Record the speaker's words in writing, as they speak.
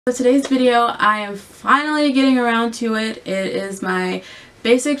So today's video, I am finally getting around to it. It is my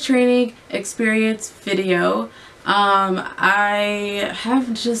basic training experience video. I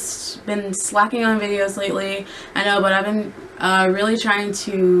have just been slacking on videos lately. I know, but I've been really trying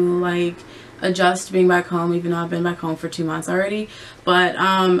to adjust to being back home, even though I've been back home for 2 months already. But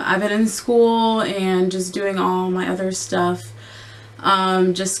I've been in school and just doing all my other stuff.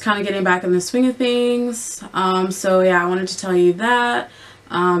 Just kind of getting back in the swing of things. So yeah, I wanted to tell you that.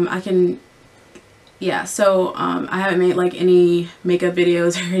 I haven't made any makeup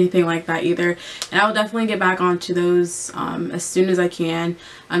videos or anything like that either, and I will definitely get back onto those as soon as I can.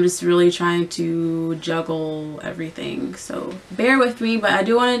 I'm just really trying to juggle everything, so bear with me. But I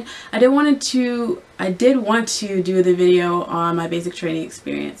did want to do the video on my basic training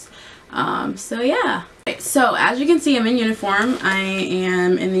experience. So yeah. So as you can see, I'm in uniform. I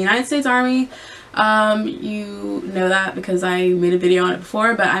am in the United States Army. You know that because I made a video on it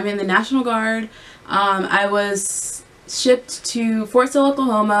before, but I'm in the National Guard. I was shipped to Fort Sill,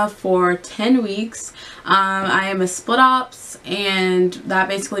 Oklahoma for 10 weeks. I am a split ops, and that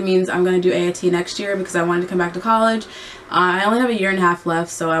basically means I'm going to do AIT next year because I wanted to come back to college. I only have a 1.5 years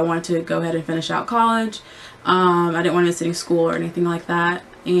left, so I wanted to go ahead and finish out college. I didn't want to sit in school or anything like that.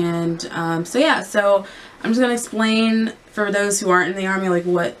 And so yeah, so I'm just going to explain for those who aren't in the Army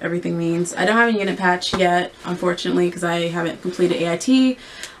what everything means. I don't have a unit patch yet, unfortunately, because I haven't completed AIT.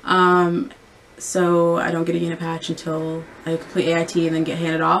 So I don't get a unit patch until I complete AIT and then get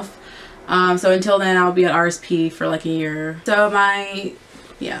handed off. So until then, I'll be at RSP for a year. So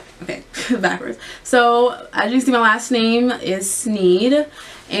backwards. So as you can see, my last name is Snead,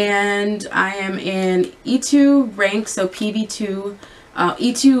 and I am in E2 rank, so PV2.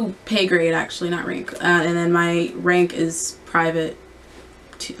 E2 pay grade, actually, not rank. And then my rank is private,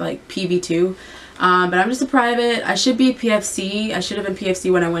 PV2. But I'm just a private. I should be PFC. I should have been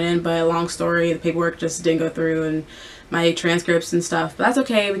PFC when I went in, but long story, the paperwork just didn't go through, and my transcripts and stuff. But that's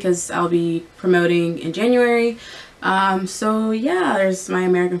okay because I'll be promoting in January. So yeah, there's my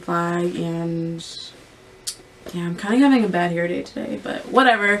American flag, and yeah, I'm kind of having a bad hair day today, but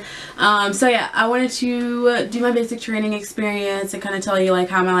whatever. So yeah, I wanted to do my basic training experience and kind of tell you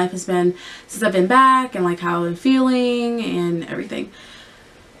how my life has been since I've been back, and how I've been feeling and everything.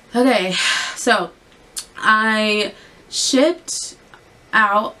 Okay, so I shipped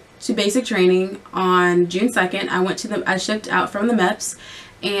out to basic training on June 2nd. I shipped out from the MEPS,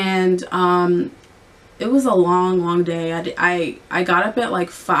 and it was a long day. I got up at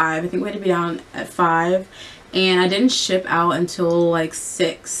 5. I think we had to be down at 5. And I didn't ship out until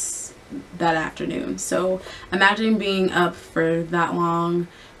 6 that afternoon. So imagine being up for that long,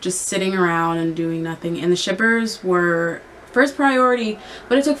 just sitting around and doing nothing. And the shippers were first priority,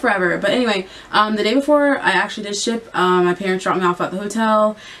 but it took forever. But anyway, the day before I actually did ship, my parents dropped me off at the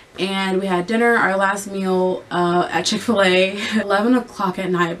hotel, and we had dinner, our last meal at Chick-fil-A. 11 o'clock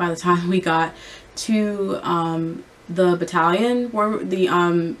at night by the time we got to the battalion,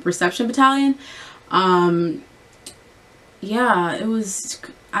 the reception battalion. Yeah, it was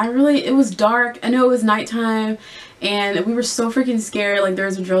dark. I know it was nighttime, and we were so freaking scared. There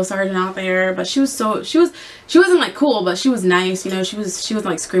was a drill sergeant out there, but she wasn't cool, but she was nice, you know. She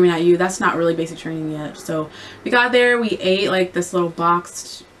wasn't screaming at you. That's not really basic training yet. So we got there, we ate this little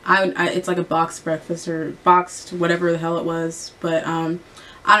boxed, it's a boxed breakfast, or boxed whatever the hell it was, but I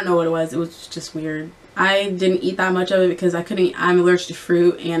don't know what it was. It was just weird. I didn't eat that much of it because I'm allergic to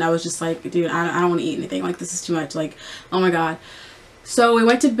fruit, and I was just dude, I don't want to eat anything. This is too much. Oh my god. So we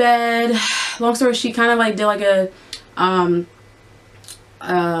went to bed. Long story, she kind of did a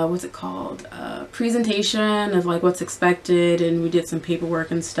what's it called? Presentation of what's expected, and we did some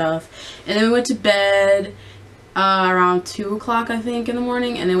paperwork and stuff. And then we went to bed around 2 o'clock, I think, in the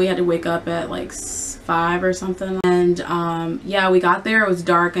morning, and then we had to wake up at 5 or something. And yeah, we got there, it was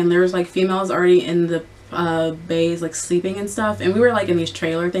dark, and there was females already in the bays sleeping and stuff, and we were in these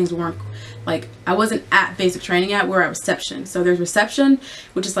trailer things. We weren't I wasn't at basic training yet. We were at reception. So there's reception,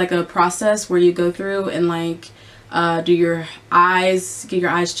 which is a process where you go through and do your eyes, get your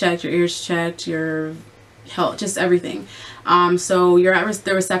eyes checked, your ears checked, your health, just everything. So you're at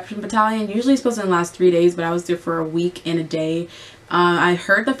the reception battalion. Usually it's supposed to last 3 days, but I was there for a week and a day. I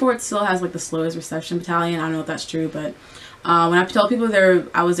heard that Fort Sill has the slowest reception battalion. I don't know if that's true, but when I tell people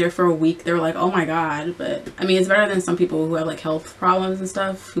I was there for a week, they were like, oh my god. But I mean, it's better than some people who have health problems and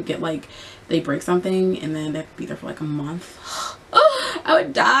stuff, who get they break something and then they have to be there for a month. Oh, I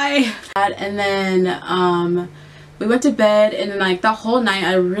would die. And then we went to bed, and then the whole night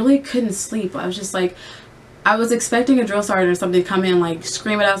I really couldn't sleep. I was just I was expecting a drill sergeant or something to come in, like,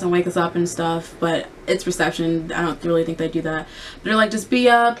 scream at us and wake us up and stuff, but it's reception. I don't really think they do that. They're like, just be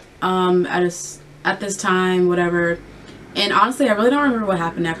up at this time, whatever. And honestly, I really don't remember what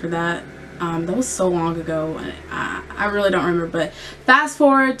happened after that. That was so long ago. I really don't remember. But fast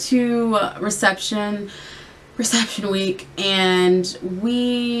forward to reception week, and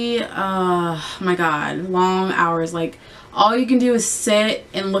we, oh my god, long hours. Like, all you can do is sit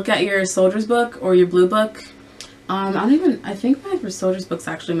and look at your soldier's book or your blue book. I think my soldier's book's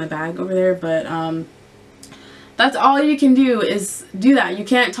actually in my bag over there, but that's all you can do is do that. You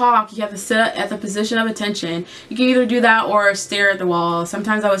can't talk. You have to sit at the position of attention. You can either do that or stare at the wall.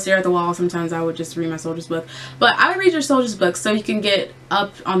 Sometimes I would stare at the wall. Sometimes I would just read my soldier's book. But I would read your soldier's book so you can get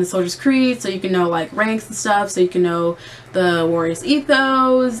up on the soldier's creed, so you can know like ranks and stuff, so you can know the warrior's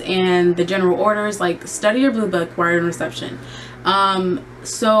ethos and the general orders. Like, study your blue book while you're in reception. Yeah,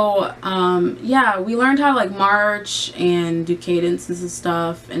 we learned how to like march and do cadences and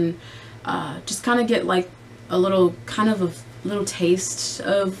stuff, and just kind of get like a little taste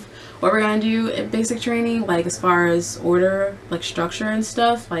of what we're gonna do at basic training, like as far as order, like structure and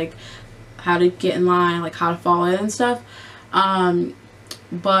stuff, like how to get in line, like how to fall in and stuff.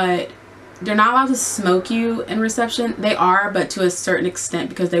 But they're not allowed to smoke you in reception. They are, but to a certain extent,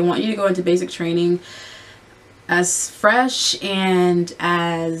 because they want you to go into basic training as fresh and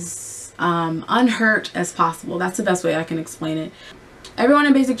as unhurt as possible. That's the best way I can explain it. Everyone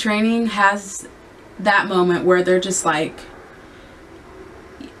in basic training has that moment where they're just like,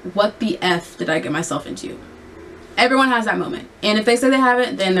 what the F did I get myself into? Everyone has that moment. And if they say they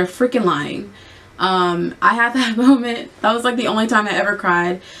haven't, then they're freaking lying. I had that moment. That was like the only time I ever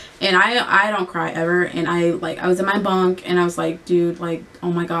cried. And I don't cry ever. And I was in my bunk and I was like, dude, like,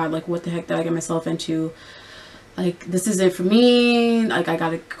 oh my god, like what the heck did I get myself into? Like, this isn't for me. Like, I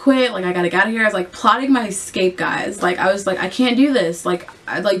gotta quit. Like, I gotta get out of here. I was like plotting my escape, guys. Like, I was like, I can't do this. Like,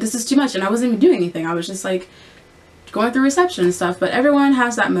 this is too much. And I wasn't even doing anything. I was just like going through reception and stuff. But everyone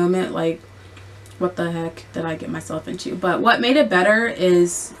has that moment, like, what the heck did I get myself into? But what made it better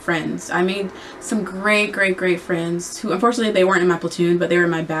is friends. I made some great friends who, unfortunately, they weren't in my platoon, but they were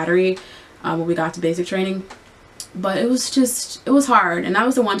in my battery when we got to basic training. But it was hard, and that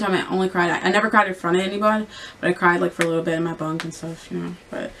was the one time I only cried. I never cried in front of anybody, but I cried like for a little bit in my bunk and stuff, you know.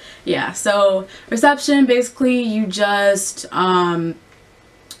 But yeah, so reception, basically you just go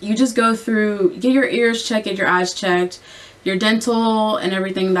through, get your ears checked, get your eyes checked, your dental and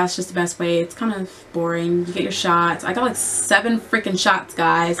everything. That's just the best way. It's kind of boring. You get your shots. I got like 7 freaking shots,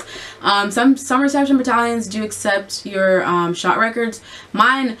 guys. Some reception battalions do accept your shot records.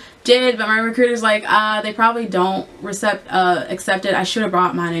 Mine did, but my recruiter's like, they probably don't accept it. I should have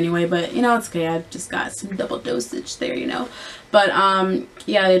brought mine anyway, but you know, it's okay. I just got some double dosage there, you know. But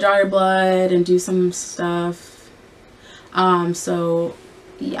yeah, they draw your blood and do some stuff. So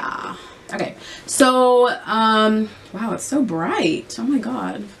yeah. Okay, so, wow, it's so bright. Oh my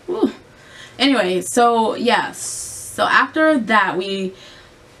god. Whew. Anyway, so, yes. So after that, we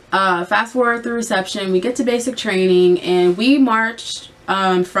fast forward through reception. We get to basic training, and we marched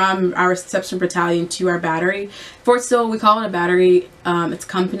from our reception battalion to our battery. Fort Sill, we call it a battery. It's a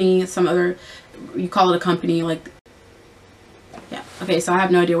company. Some other, you call it a company, like, yeah. Okay, so I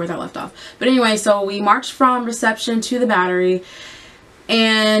have no idea where that left off. But anyway, so we marched from reception to the battery.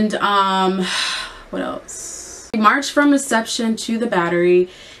 And what else? We marched from reception to the battery,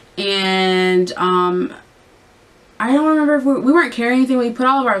 and I don't remember if we weren't carrying anything. We put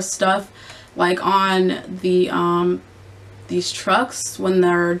all of our stuff like on the these trucks when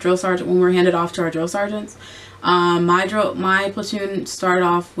their drill sergeant, when we were handed off to our drill sergeants. My platoon started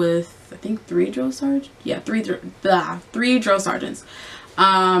off with, I think, 3 drill sergeants. Yeah, 3 drill sergeants.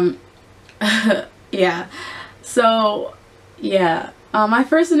 Yeah. So yeah. My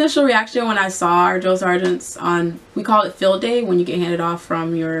first initial reaction when I saw our drill sergeants on, we call it field day, when you get handed off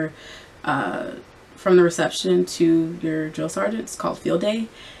from your, from the reception to your drill sergeant. It's called field day.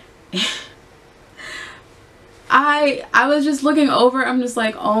 I was just looking over, I'm just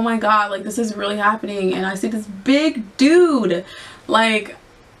like, oh my god, like this is really happening. And I see this big dude, like,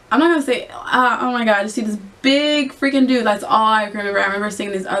 I'm not gonna say, oh my god, I just see this big freaking dude. That's all I can remember. I remember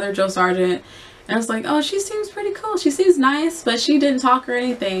seeing this other drill sergeant, and I was like, oh, she seems pretty cool. She seems nice, but she didn't talk or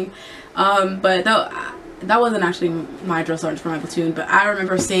anything. But that wasn't actually my drill sergeant for my platoon, but I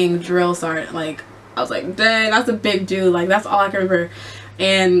remember seeing drill sergeant, like, I was like, dang, that's a big dude. Like, that's all I can remember.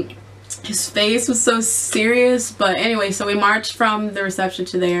 And his face was so serious. But anyway, so we marched from the reception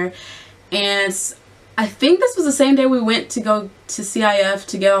to there, and I think this was the same day we went to go to CIF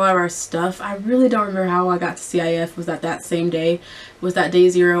to get all of our stuff. I really don't remember how I got to CIF. Was that same day? Was that day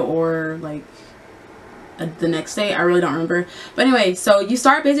 0 or like the next day. I really don't remember. But anyway, so you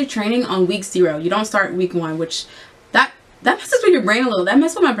start basic training on week 0. You don't start week 1, which that messes with your brain a little. That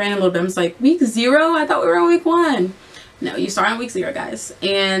messed with my brain a little bit. I'm just like, week 0? I thought we were on week 1. No, you start on week 0, guys.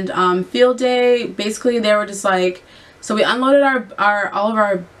 And field day, basically they were just like, so we unloaded all of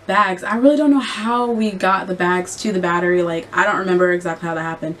our bags. I really don't know how we got the bags to the battery. Like, I don't remember exactly how that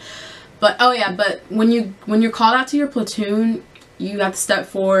happened. But oh yeah, but when you're called out to your platoon, you have to step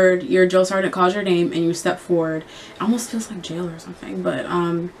forward. Your drill sergeant calls your name and you step forward. It almost feels like jail or something. But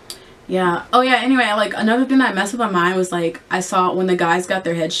yeah. Oh yeah, anyway, like another thing that messed with my mind was like, I saw when the guys got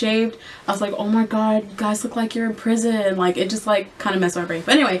their head shaved, I was like, oh my god, you guys look like you're in prison. Like, it just like kind of messed with my brain.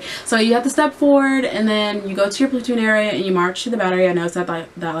 But anyway, so you have to step forward and then you go to your platoon area and you march to the battery. I know it's said that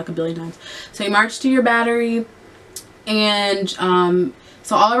like a billion times. So you march to your battery, and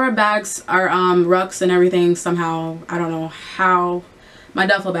so all of our bags are rucks and everything somehow. I don't know how. My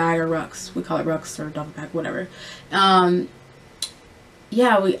duffel bag, or rucks, we call it rucks or duffel bag, whatever.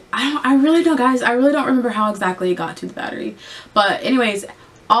 Yeah, I really don't, guys. I really don't remember how exactly it got to the battery. But anyways,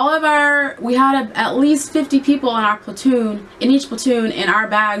 we had at least 50 people in our platoon, in each platoon, and our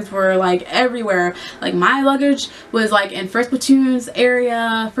bags were like everywhere. Like, my luggage was like in first platoon's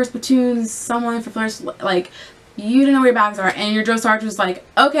area, first platoon's, someone for first, like, you didn't know where your bags are. And your drill sergeant was like,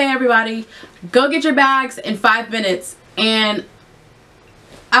 okay, everybody, go get your bags in 5 minutes. And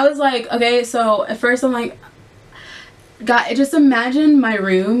I was like, okay. So at first I'm like, God, just imagine my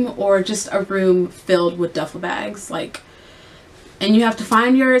room, or just a room filled with duffel bags, like, and you have to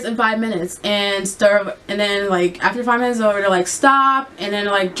find yours in 5 minutes, and then like after 5 minutes over, they're like, stop, and then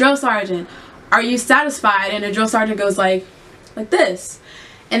like, drill sergeant, are you satisfied? And the drill sergeant goes like this,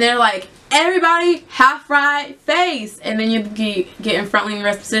 and they're like, everybody half right face, and then you get in front leaning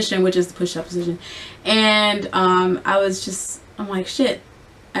rest position, which is the push-up position. And I'm like, shit.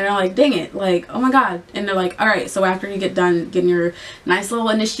 And they're like, dang it, like, oh my god. And they're like, alright, so after you get done getting your nice little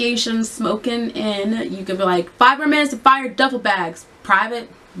initiation smoking in, you could be like, 5 more minutes to fire duffel bags, private,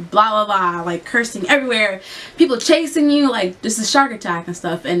 blah blah blah, like cursing everywhere, people chasing you, like this is shark attack and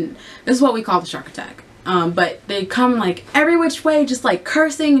stuff. And this is what we call the shark attack. But they come like every which way, just like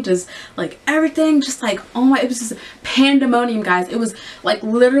cursing, just like everything, just like, oh my, it was just pandemonium, guys. It was like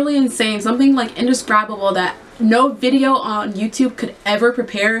literally insane, something like indescribable that no video on YouTube could ever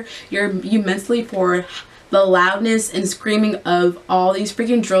prepare you mentally for the loudness and screaming of all these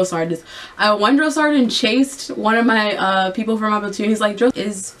freaking drill sergeants. One drill sergeant chased one of my people from my platoon. He's like, drill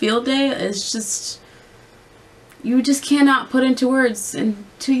is field day. It's just, you just cannot put into words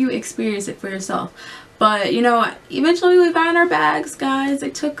until you experience it for yourself. But, you know, eventually we found our bags, guys.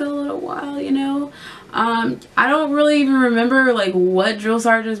 It took a little while, you know. I don't really even remember, like, what drill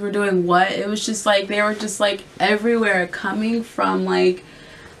sergeants were doing what. It was just, like, they were just, like, everywhere, coming from, like,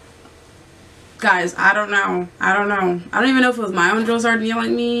 guys, I don't know. I don't even know if it was my own drill sergeant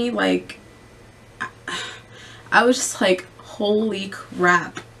yelling at me. Like, I was just, like, holy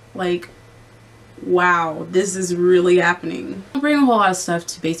crap. Like, wow, this is really happening. Don't bring a whole lot of stuff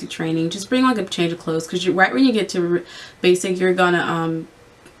to basic training. Just bring like a change of clothes, because right when you get to basic, you're going to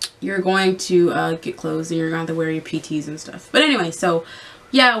get clothes and you're going to have to wear your PTs and stuff. But anyway, so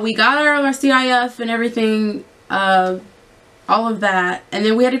yeah, we got our CIF and everything, all of that, and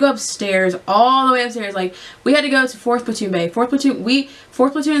then we had to go upstairs, all the way upstairs. Like, we had to go to 4th Platoon Bay. 4th Platoon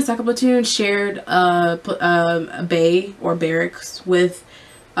and 2nd Platoon shared a bay or barracks with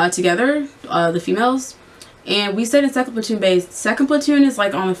together, the females, and we stayed in 2nd Platoon Bay. 2nd Platoon is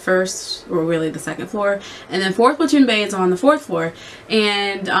like on the 1st, or really the 2nd floor, and then 4th Platoon Bay is on the 4th floor.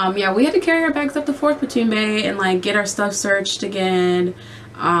 And yeah, we had to carry our bags up to 4th Platoon Bay and like get our stuff searched again,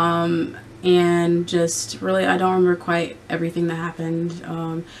 and just really, I don't remember quite everything that happened.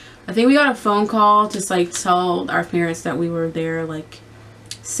 I think we got a phone call to like tell our parents that we were there, like,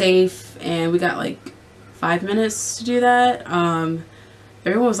 safe, and we got like 5 minutes to do that.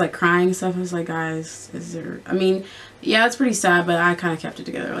 Everyone was like crying and stuff. I was like, guys, I mean, yeah, it's pretty sad, but I kind of kept it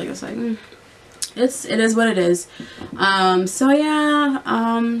together. Like, I was like, it is what it is. So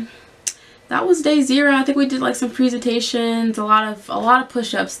yeah, that was day 0. I think we did like some presentations, a lot of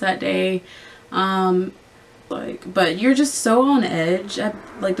push-ups that day. But you're just so on edge at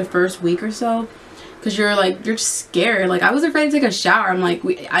like the first week or so, because you're just scared. Like, I was afraid to take a shower. I'm like,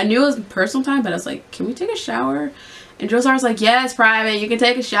 I knew it was personal time, but I was like, can we take a shower? And drill sergeant's like, yes, private, you can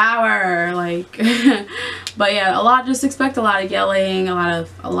take a shower. Like, but yeah, just expect a lot of yelling, a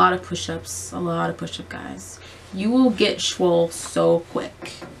lot of push-ups, guys. You will get swole so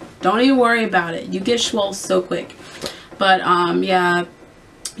quick. Don't even worry about it. You get swole so quick. But yeah,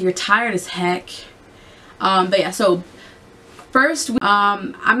 you're tired as heck. But yeah, so First,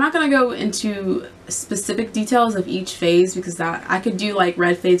 I'm not gonna go into specific details of each phase because that I could do like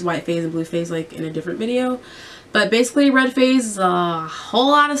red phase, white phase, and blue phase like in a different video. But basically, red phase is a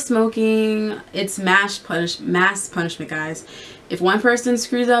whole lot of smoking. It's mass punishment, guys. If one person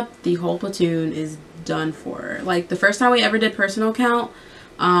screws up, the whole platoon is done for. Like the first time we ever did personal count,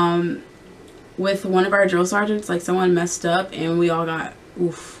 with one of our drill sergeants, like someone messed up and we all got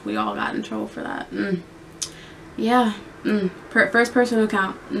in trouble for that. Yeah. First personal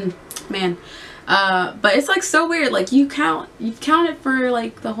count. Man. But it's like so weird. Like you count it for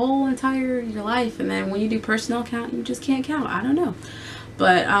like the whole entire your life, and then when you do personal count, you just can't count. I don't know.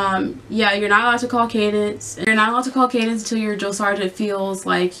 But yeah, you're not allowed to call cadence. You're not allowed to call cadence until your drill sergeant feels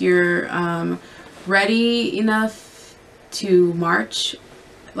like you're ready enough to march.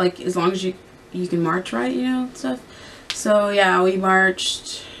 Like as long as you can march right, you know, stuff. So yeah, we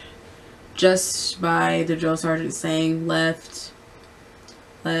marched just by the drill sergeant saying left,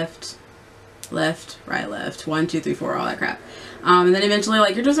 left, left, right, left, 1, 2, 3, 4, all that crap. And then eventually,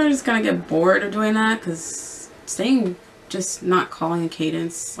 like, your drill sergeant's gonna get bored of doing that because saying just not calling a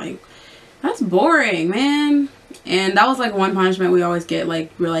cadence, like, that's boring, man. And that was like one punishment we always get.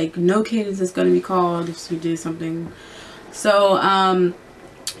 Like, we're like, no cadence is gonna be called if we do something. So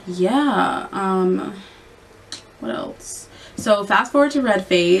yeah, what else? So fast forward to red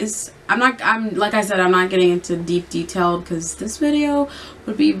phase. I'm like I said, I'm not getting into deep detail because this video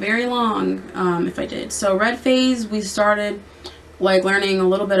would be very long if I did. So red phase, we started like learning a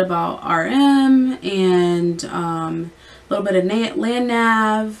little bit about RM and a little bit of land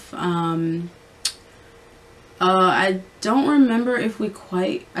nav. I don't remember if we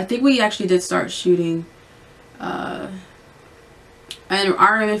I think we actually did start shooting. And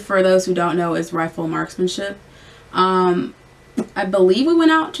RM, for those who don't know, is rifle marksmanship. I believe we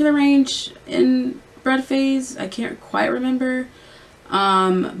went out to the range in red phase. I can't quite remember.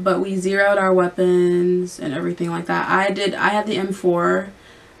 But we zeroed our weapons and everything like that. I had the M4.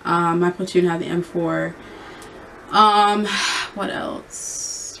 My platoon had the M4. What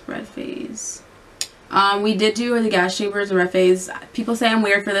else? Red phase. We did do the gas chambers in red phase. People say I'm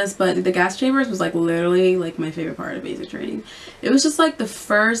weird for this, but the gas chambers was like literally like my favorite part of basic training. It was just like the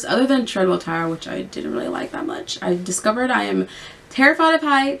first, other than treadmill tower, which I didn't really like that much. I discovered I am terrified of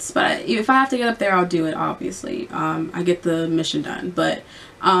heights, but if I have to get up there, I'll do it, obviously. I get the mission done. But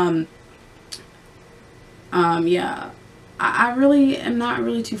yeah, I really am not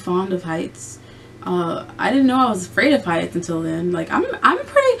really too fond of heights. I didn't know I was afraid of heights until then. Like I'm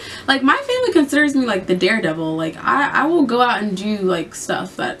pretty, like my family considers me like the daredevil. Like I will go out and do like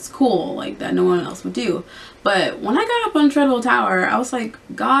stuff that's cool, like that no one else would do. But when I got up on treadmill tower, I was like,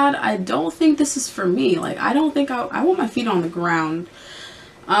 God, I don't think this is for me. Like I don't think I want my feet on the ground.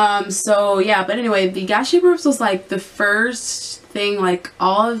 So yeah, but anyway, the gas chambers was like the first thing, like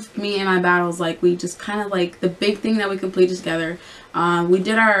all of me and my battles, like we just kind of like the big thing that we completed together. We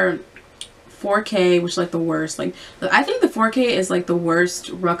did our 4K, which is like the worst. Like I think the 4K is like the worst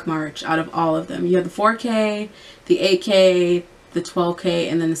ruck march out of all of them. You have the 4K, the 8K, the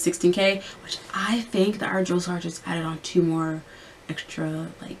 12K, and then the 16K, which I think that our drill sergeants added on 2 more extra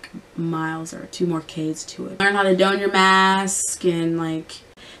like miles or 2 more Ks to it. Learn how to don your mask, and like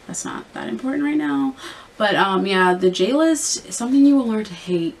that's not that important right now. But yeah, the J list is something you will learn to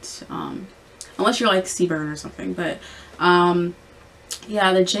hate, unless you're like Seaburn or something. But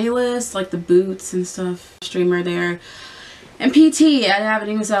yeah, the J list, like the boots and stuff, streamer there. And PT, I haven't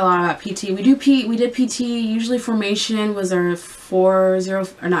even said a lot about PT. We did PT. Usually formation was our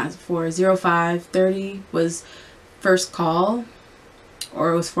 0530 was first call,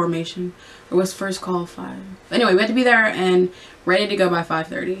 or it was formation, or was first call 5. Anyway, we had to be there and ready to go by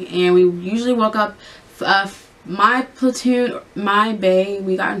 5:30. And we usually woke up. My platoon, my bay,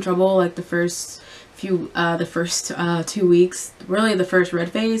 we got in trouble like the first 2 weeks, really the first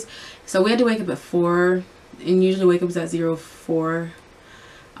red phase. So we had to wake up at 4. And usually wake up at 04.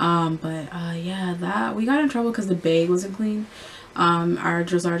 Yeah, that we got in trouble because the bag wasn't clean. Our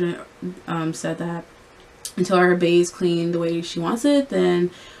drill sergeant said that until our bag is clean the way she wants it, then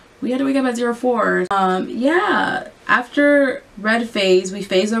we had to wake up at 04. Yeah, after red phase, we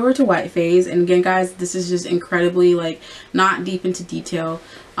phased over to white phase. And again, guys, this is just incredibly like not deep into detail.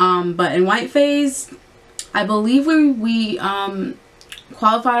 But in white phase, I believe we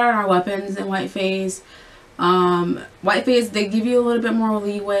qualified on our weapons in white phase. White phase, they give you a little bit more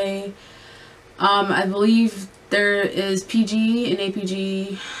leeway. I believe there is PG and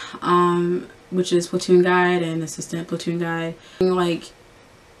APG, which is platoon guide and assistant platoon guide. Like,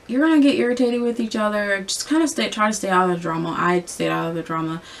 you're gonna get irritated with each other. Just kind of try to stay out of the drama. I stayed out of the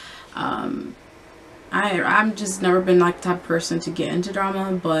drama. I'm just never been like the type of person to get into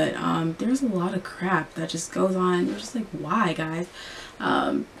drama, but there's a lot of crap that just goes on. You're just like, why, guys?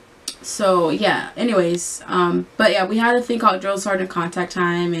 So yeah, anyways, but yeah, we had a thing called drill sergeant contact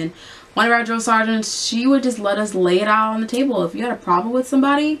time, and one of our drill sergeants, she would just let us lay it out on the table. If you had a problem with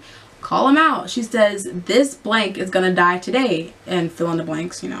somebody, call them out. She says, this blank is gonna die today, and fill in the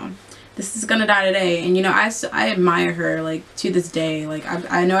blanks, you know. This is gonna die today. And you know, I admire her, like, to this day. Like,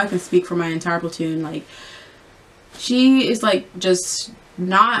 I know I can speak for my entire platoon. Like, she is like just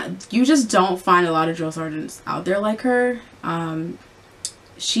not, you just don't find a lot of drill sergeants out there like her.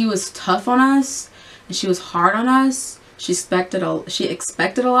 She was tough on us, and she was hard on us. She expected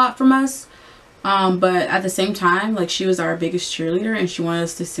a lot from us, but at the same time, like, she was our biggest cheerleader, and she wanted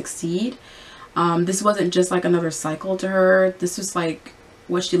us to succeed. This wasn't just like another cycle to her. This was like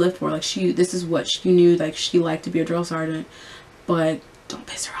what she lived for. Like, this is what she knew. Like, she liked to be a drill sergeant. But don't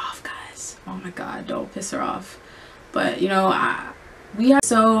piss her off, guys. Oh my God, don't piss her off. But you know,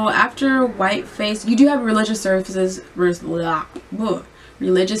 so after white face, you do have religious services.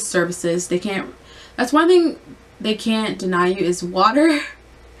 Religious services. That's one thing they can't deny you is water.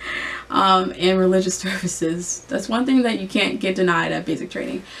 And religious services. That's one thing that you can't get denied at basic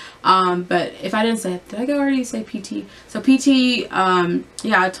training. But if I didn't say it, did I already say PT? So PT,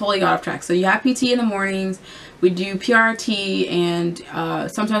 yeah, I totally got off track. So you have PT in the mornings. We do PRT, and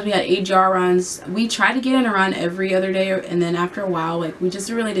sometimes we had AGR runs. We tried to get in a run every other day, and then after a while, like, we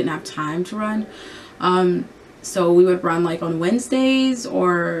just really didn't have time to run. So we would run like on Wednesdays,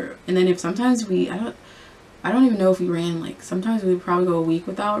 and then if sometimes I don't even know if we ran, like, sometimes we would probably go a week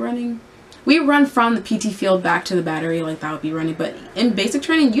without running. We run from the PT field back to the battery, like, that would be running. But in basic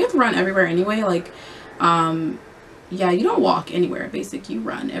training, you have to run everywhere anyway. Like, yeah, you don't walk anywhere at basic, you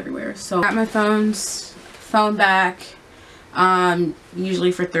run everywhere. So I got my phone back,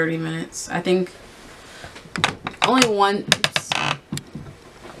 usually for 30 minutes. I think only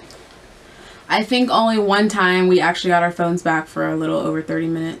one time we actually got our phones back for a little over 30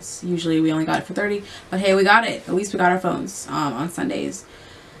 minutes. Usually we only got it for 30, but hey, we got it. At least we got our phones on Sundays.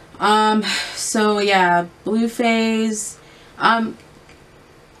 So yeah, blue phase. All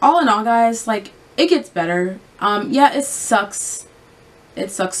in all, guys, like, it gets better. Yeah, it sucks.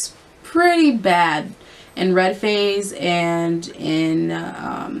 It sucks pretty bad in red phase, and in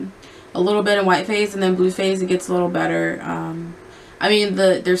a little bit in white phase, and then blue phase it gets a little better. I mean,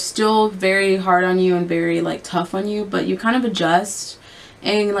 they're still very hard on you and very, like, tough on you, but you kind of adjust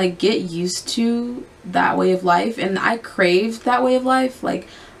and, like, get used to that way of life. And I craved that way of life. Like,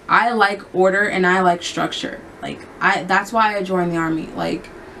 I like order and I like structure. Like, that's why I joined the Army. Like,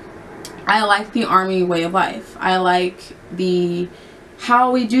 I like the Army way of life. I like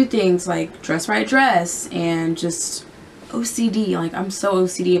how we do things, like dress right dress, and just OCD. Like, I'm so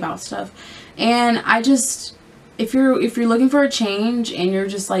OCD about stuff. And I just, if you're looking for a change and you're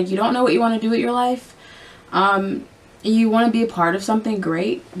just like, you don't know what you want to do with your life, you want to be a part of something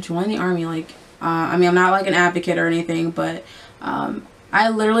great, join the Army. Like, I mean, I'm not like an advocate or anything, but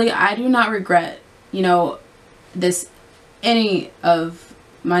I do not regret, you know, any of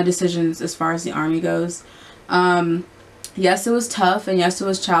my decisions as far as the Army goes. Yes, it was tough, and yes, it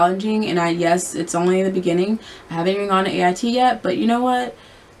was challenging, and yes, it's only the beginning. I haven't even gone to AIT yet, but you know what?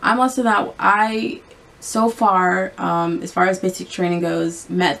 I'm less than that. So far, as far as basic training goes,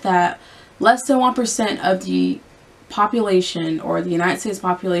 met that less than 1% of the population, or the United States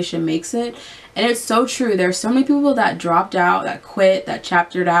population, makes it. And it's so true. There's so many people that dropped out, that quit, that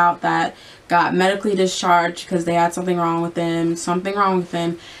chaptered out, that got medically discharged because they had something wrong with them,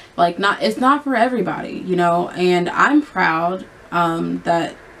 Like, it's not for everybody, you know. And I'm proud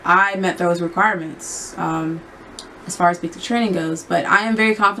that I met those requirements as far as basic training goes. But I am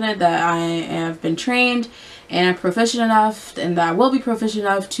very confident that I have been trained and I'm proficient enough, and that I will be proficient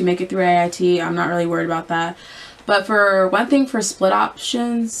enough to make it through AIT. I'm not really worried about that. But for one thing, for split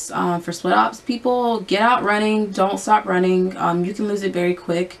options, for split ops people, get out running. Don't stop running. You can lose it very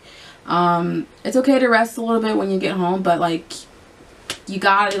quick. It's okay to rest a little bit when you get home, but, like, you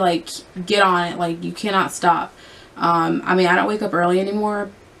gotta, like, get on it. Like, you cannot stop. I mean, I don't wake up early anymore,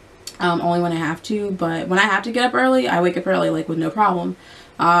 only when I have to, but when I have to get up early, I wake up early, like, with no problem.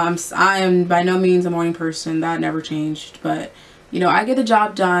 I am by no means a morning person. That never changed, but, you know, I get the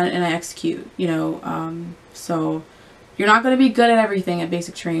job done and I execute, you know. So you're not going to be good at everything at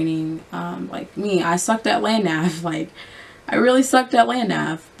basic training. Like me, I sucked at land nav. Like, I really sucked at land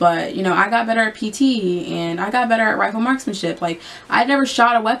nav, but, you know, I got better at PT, and I got better at rifle marksmanship. Like, I'd never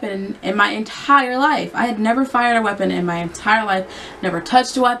shot a weapon in my entire life. I had never fired a weapon in my entire life, never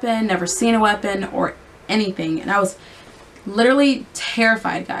touched a weapon, never seen a weapon or anything. And I was literally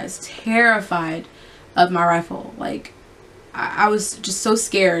terrified, guys, terrified of my rifle. Like, I was just so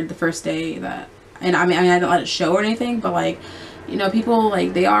scared the first day that, and I mean I didn't let it show or anything, but like, you know, people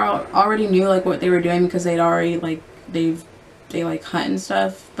like they already knew like what they were doing because they'd already like they like hunt and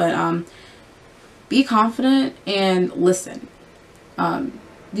stuff. But be confident and listen.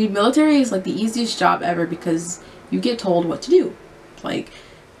 The military is like the easiest job ever because you get told what to do. Like,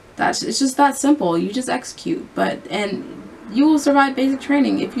 it's just that simple. You just execute. And you will survive basic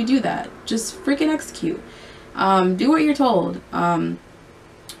training if you do that. Just freaking execute. Do what you're told. And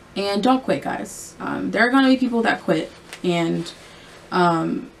don't quit, guys. There are going to be people that quit, and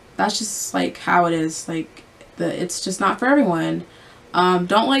that's just like how it is. Like, it's just not for everyone.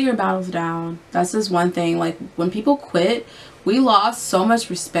 Don't let your battles down. That's just one thing. Like, when people quit, we lost so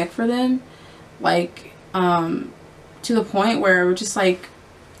much respect for them, like, to the point where we're just like,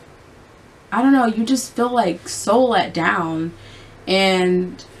 I don't know, you just feel like so let down.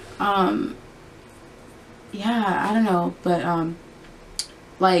 And yeah, I don't know, but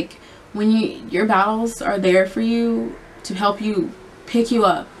like, when your battles are there for you to help you pick you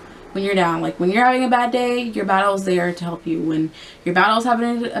up when you're down. Like, when you're having a bad day, your battle's there to help you. When your battle's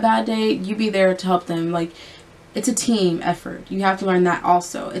having a bad day, you be there to help them. Like, it's a team effort. You have to learn that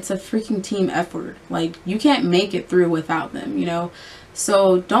also. It's a freaking team effort. Like, you can't make it through without them, you know?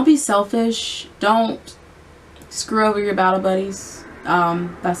 So don't be selfish. Don't screw over your battle buddies.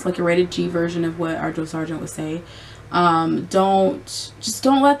 That's like a rated G version of what our drill sergeant would say. Don't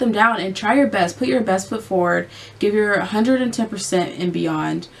let them down, and try your best. Put your best foot forward. Give your 110% and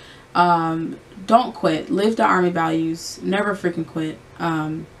beyond. Don't quit. Live the Army values. Never freaking quit.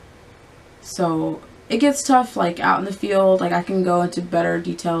 So it gets tough, like, out in the field. Like, I can go into better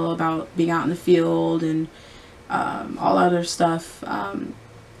detail about being out in the field and all other stuff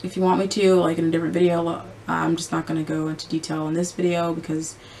if you want me to, like, in a different video. I'm just not going to go into detail in this video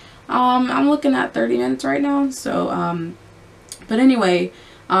because I'm looking at 30 minutes right now. So but anyway,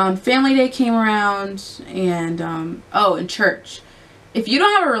 family day came around, and oh, and church. If you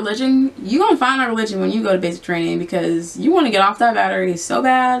don't have a religion, you're going to find a religion when you go to basic training, because you want to get off that battery so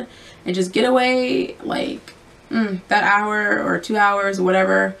bad and just get away, like, that hour or 2 hours or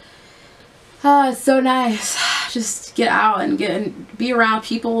whatever. It's so nice. Just get out and be around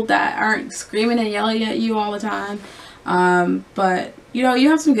people that aren't screaming and yelling at you all the time. But, you know, you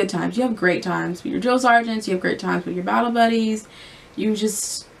have some good times. You have great times with your drill sergeants. You have great times with your battle buddies.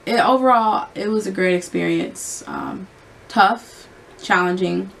 Overall, it was a great experience. Tough,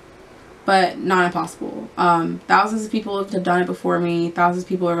 challenging, but not impossible. Thousands of people have done it before me. Thousands of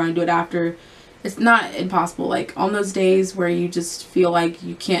people are going to do it after. It's not impossible. Like, on those days where you just feel like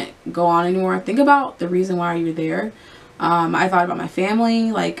you can't go on anymore, think about the reason why you're there. I thought about my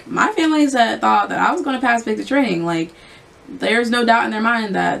family. Like, my family thought that I was going to pass basic training. Like, there's no doubt in their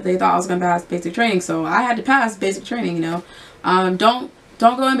mind that they thought I was going to pass basic training. So I had to pass basic training, you know. Don't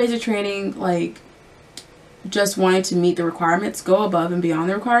go in basic training like just wanting to meet the requirements. Go above and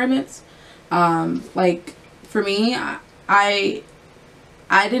beyond the requirements. Like, for me,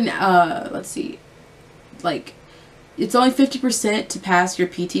 I didn't, let's see, like, it's only 50% to pass your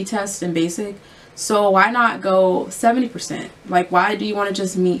PT test in basic, so why not go 70%? Like, why do you want to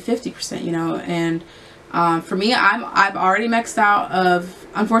just meet 50%, you know? And for me, I've already maxed out of,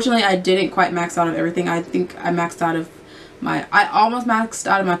 unfortunately, I didn't quite max out of everything. I think I maxed out of I almost maxed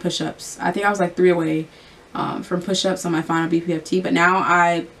out of my push-ups. I think I was like 3 away from push-ups on my final BPFT, but now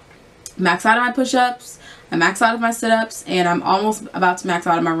I max out of my push-ups, I max out of my sit-ups, and I'm almost about to max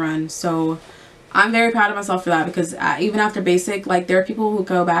out of my run. So I'm very proud of myself for that, because even after basic, like, there are people who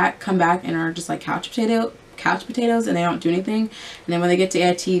come back and are just like couch potatoes, and they don't do anything, and then when they get to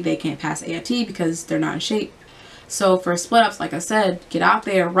AIT, they can't pass AIT because they're not in shape. So for split ups, like I said, get out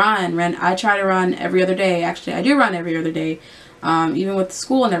there, run. I try to run every other day. Actually, I do run every other day, even with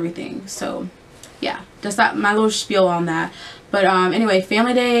school and everything. So yeah, just my little spiel on that. But anyway,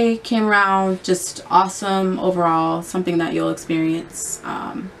 family day came around, just awesome overall, something that you'll experience.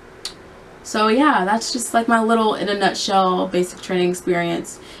 So yeah, that's just like my little, in a nutshell, basic training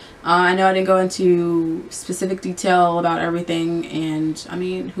experience. I know I didn't go into specific detail about everything, and I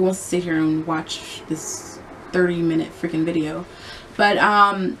mean, who wants to sit here and watch this 30-minute freaking video? But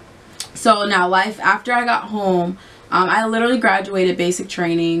so now, life after I got home, I literally graduated basic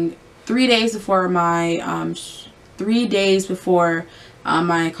training 3 days before my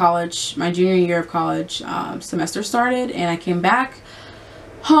my junior year of college semester started, and I came back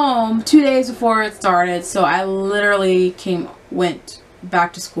home 2 days before it started. So I literally went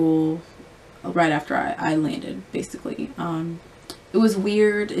back to school right after I landed, basically. It was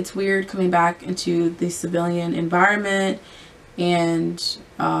weird. It's weird coming back into the civilian environment and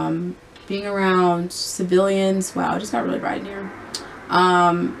being around civilians, wow, it just got really bright in here.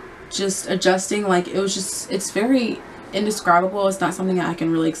 Just adjusting, like, it's very indescribable. It's not something that I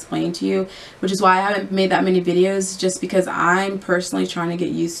can really explain to you, which is why I haven't made that many videos, just because I'm personally trying to get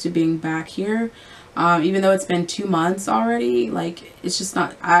used to being back here. Even though it's been 2 months already, like, it's just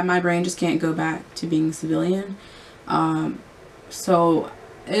not, my brain just can't go back to being a civilian. So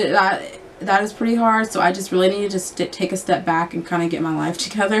that is pretty hard. So I just really need to just take a step back and kind of get my life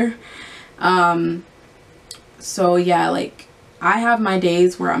together. So yeah, like, I have my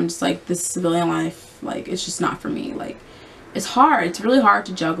days where I'm just like, this civilian life, like, it's just not for me. Like, it's hard. It's really hard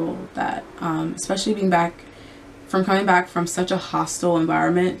to juggle that, especially being back from coming back from such a hostile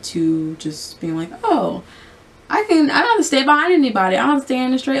environment to just being like, oh, I don't have to stay behind anybody. I don't have to stay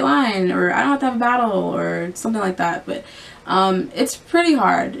in a straight line, or I don't have to have a battle or something like that. But it's pretty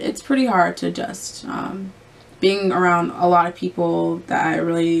hard. It's pretty hard to adjust. Being around a lot of people that I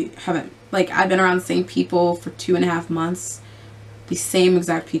really haven't, like, I've been around the same people for 2.5 months. These same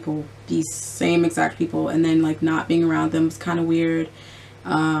exact people, and then, like, not being around them was kind of weird.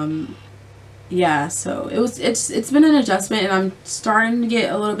 Yeah, so it's been an adjustment, and I'm starting to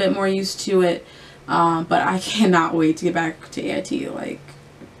get a little bit more used to it. But I cannot wait to get back to AIT, like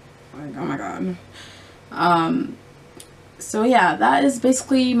oh my god. So yeah, that is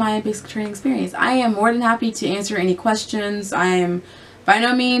basically my basic training experience. I am more than happy to answer any questions. I am by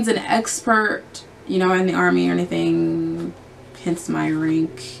no means an expert, you know, in the Army or anything, hence my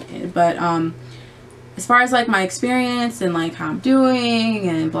rank, but as far as, like, my experience and, like, how I'm doing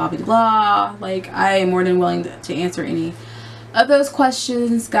and blah blah blah, like, I am more than willing to answer any of those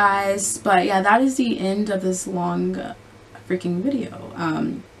questions, guys. But yeah, that is the end of this long freaking video.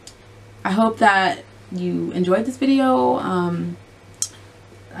 I hope that you enjoyed this video.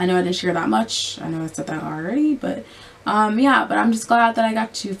 I know I didn't share that much. I know I said that already, but yeah, but I'm just glad that I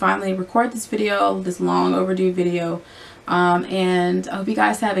got to finally record this video, this long overdue video. And I hope you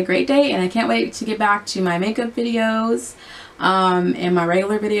guys have a great day, and I can't wait to get back to my makeup videos, and my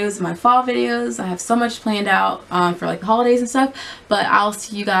regular videos and my fall videos. I have so much planned out for, like, the holidays and stuff, but I'll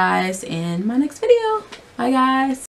see you guys in my next video. Bye guys.